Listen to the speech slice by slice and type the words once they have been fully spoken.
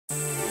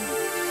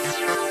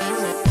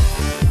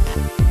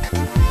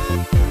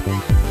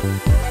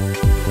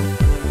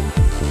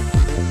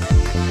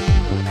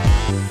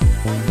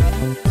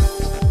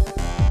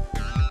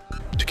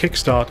To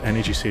kickstart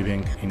energy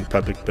saving in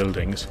public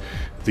buildings,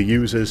 the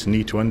users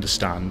need to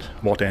understand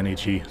what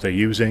energy they're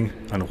using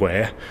and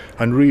where,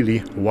 and really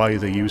why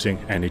they're using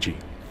energy.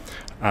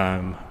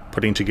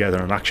 Putting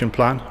together an action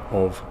plan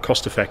of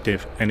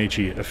cost-effective,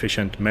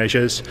 energy-efficient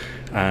measures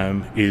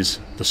is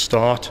the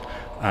start,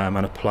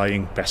 and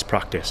applying best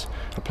practice.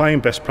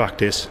 Applying best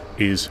practice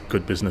is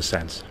good business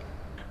sense.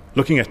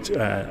 Looking at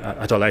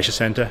our leisure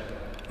centre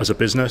as a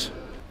business,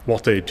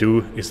 what they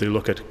do is they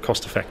look at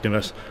cost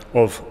effectiveness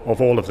of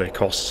all of their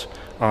costs,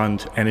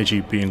 and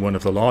energy being one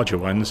of the larger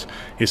ones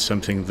is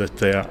something that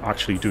they're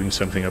actually doing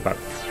something about.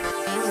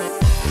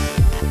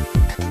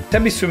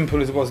 Tenby swimming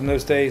pool, as it was in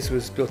those days,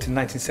 was built in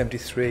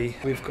 1973.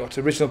 We've got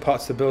original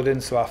parts of the building,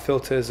 so our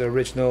filters are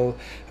original,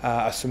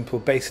 our swimming pool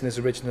basin is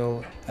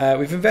original.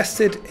 We've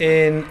invested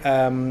in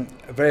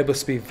variable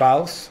speed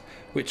valves,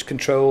 which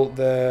control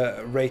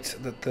the rate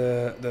that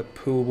the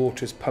pool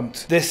water is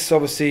pumped. This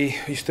obviously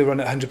used to run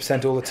at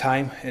 100% all the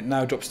time. It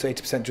now drops to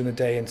 80% during the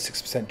day and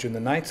 6% during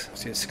the night.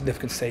 So it's a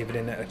significant saving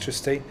in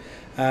electricity,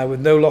 with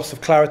no loss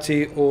of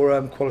clarity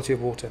or quality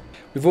of water.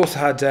 We've also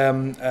had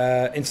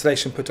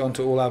insulation put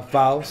onto all our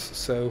valves.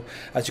 So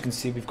as you can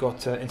see, we've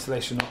got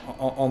insulation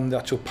on the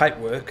actual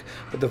pipework,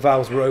 but the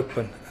valves were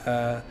open.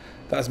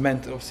 That has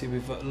meant obviously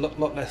we've got a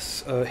lot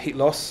less heat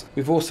loss.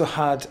 We've also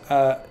had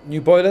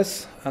new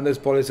boilers, and those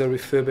boilers are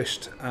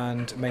refurbished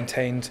and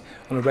maintained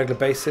on a regular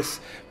basis,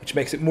 which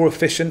makes it more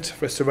efficient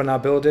for us to run our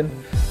building.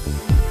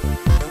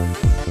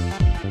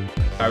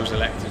 I was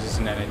elected as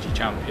an energy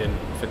champion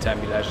for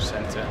Tenby Leisure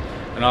Centre,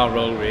 and our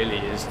role really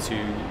is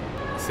to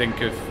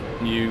think of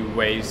new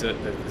ways that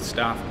the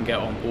staff can get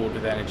on board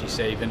with energy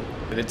saving.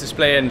 The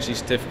display energy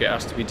certificate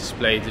has to be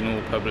displayed in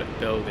all public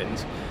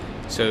buildings,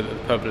 so that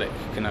the public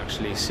can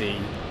actually see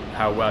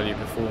how well you're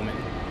performing.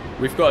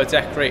 We've got a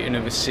deck rating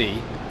of a C,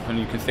 and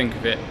you can think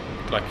of it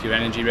like your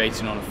energy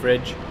rating on a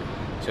fridge,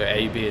 so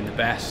A being the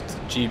best,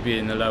 G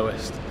being the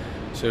lowest.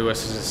 So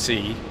us as a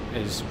C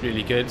is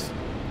really good.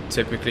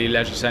 Typically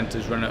leisure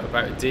centres run at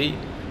about a D,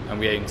 and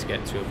we aim to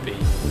get to a B.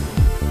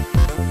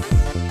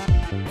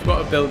 We've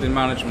got a building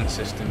management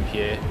system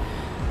here,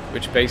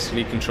 which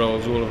basically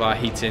controls all of our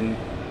heating,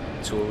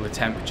 so all the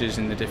temperatures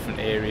in the different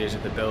areas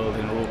of the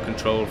building are all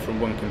controlled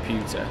from one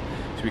computer,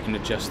 so we can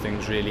adjust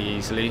things really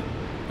easily.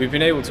 We've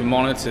been able to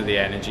monitor the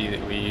energy that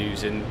we're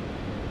using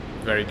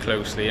very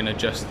closely and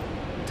adjust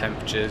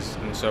temperatures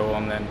and so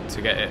on then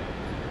to get it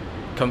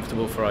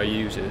comfortable for our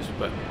users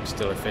but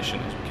still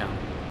efficient as we can.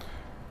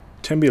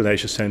 Tenby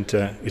Leisure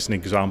Centre is an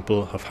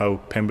example of how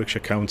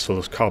Pembrokeshire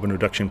Council's carbon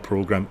reduction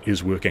programme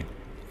is working.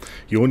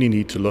 You only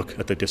need to look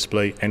at the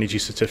display energy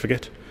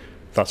certificate.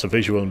 That's a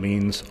visual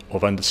means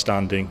of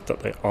understanding that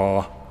they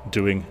are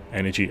doing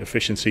energy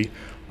efficiency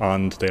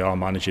and they are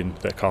managing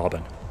their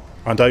carbon.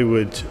 And I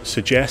would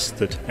suggest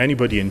that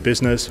anybody in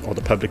business or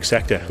the public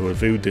sector who have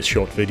viewed this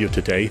short video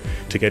today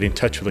to get in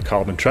touch with the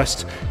Carbon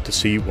Trust to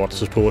see what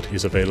support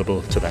is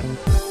available to them.